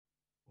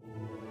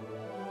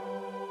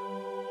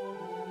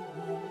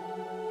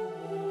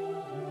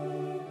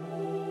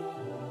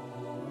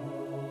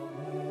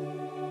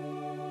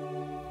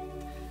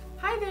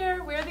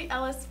we're the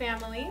Ellis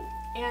family,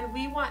 and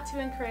we want to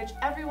encourage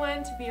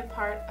everyone to be a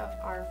part of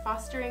our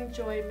Fostering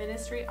Joy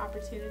ministry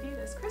opportunity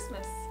this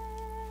Christmas.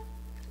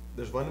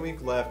 There's 1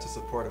 week left to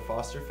support a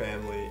foster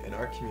family in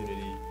our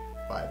community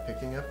by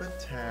picking up a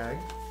tag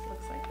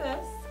Looks like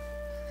this.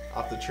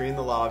 off the tree in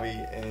the lobby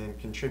and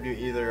contribute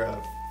either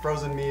a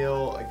frozen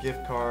meal, a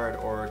gift card,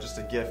 or just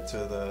a gift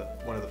to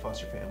one of the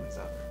foster families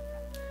out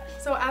there.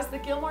 So as the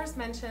Gilmores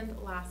mentioned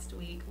last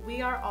week,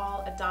 we are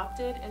all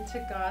adopted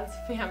into God's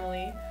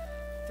family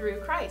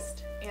through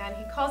Christ, and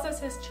He calls us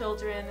His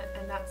children,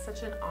 and that's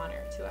such an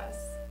honor to us.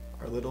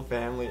 Our little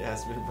family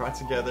has been brought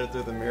together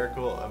through the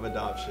miracle of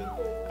adoption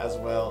as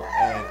well.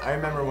 And I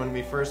remember when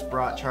we first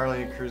brought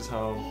Charlie and Cruz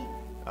home,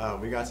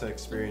 we got to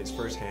experience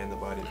firsthand the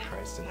body of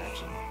Christ in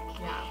action.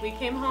 Yeah, we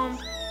came home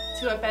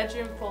to a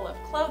bedroom full of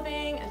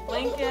clothing and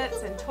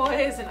blankets and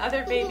toys and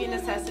other baby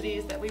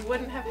necessities that we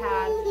wouldn't have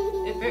had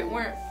if it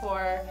weren't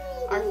for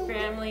our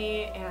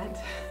family and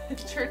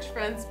church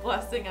friends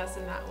blessing us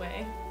in that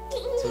way.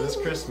 So this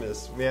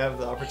Christmas, we have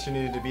the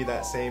opportunity to be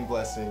that same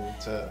blessing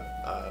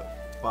to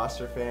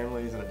foster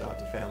families and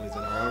adopted families in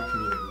our own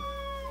community.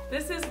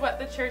 This is what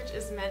the church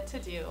is meant to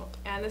do,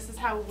 and this is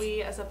how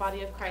we as a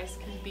body of Christ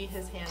can be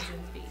His hands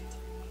and feet.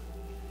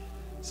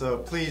 So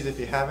please, if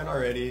you haven't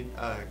already,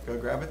 go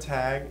grab a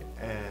tag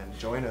and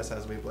join us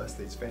as we bless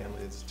these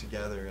families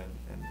together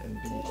and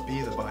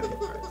be the body of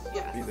Christ.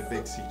 Yes. Be the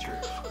Big C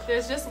Church.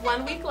 There's just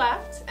 1 week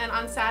left, and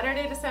on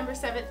Saturday, December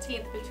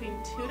 17th,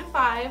 between 2 to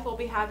 5, we'll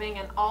be having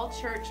an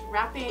all-church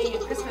wrapping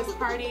and Christmas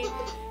party,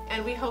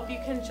 and we hope you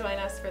can join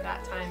us for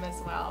that time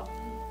as well.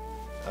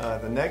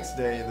 The next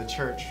day, the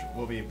church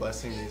will be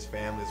blessing these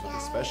families with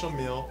a special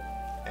meal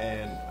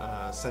and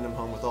send them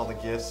home with all the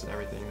gifts and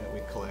everything that we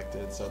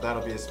collected. So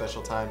that'll be a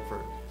special time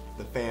for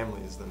the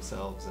families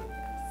themselves. And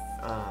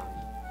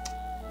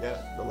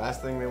yeah, the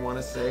last thing we want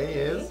to say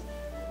is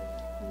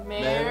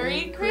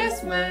Merry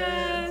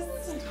Christmas!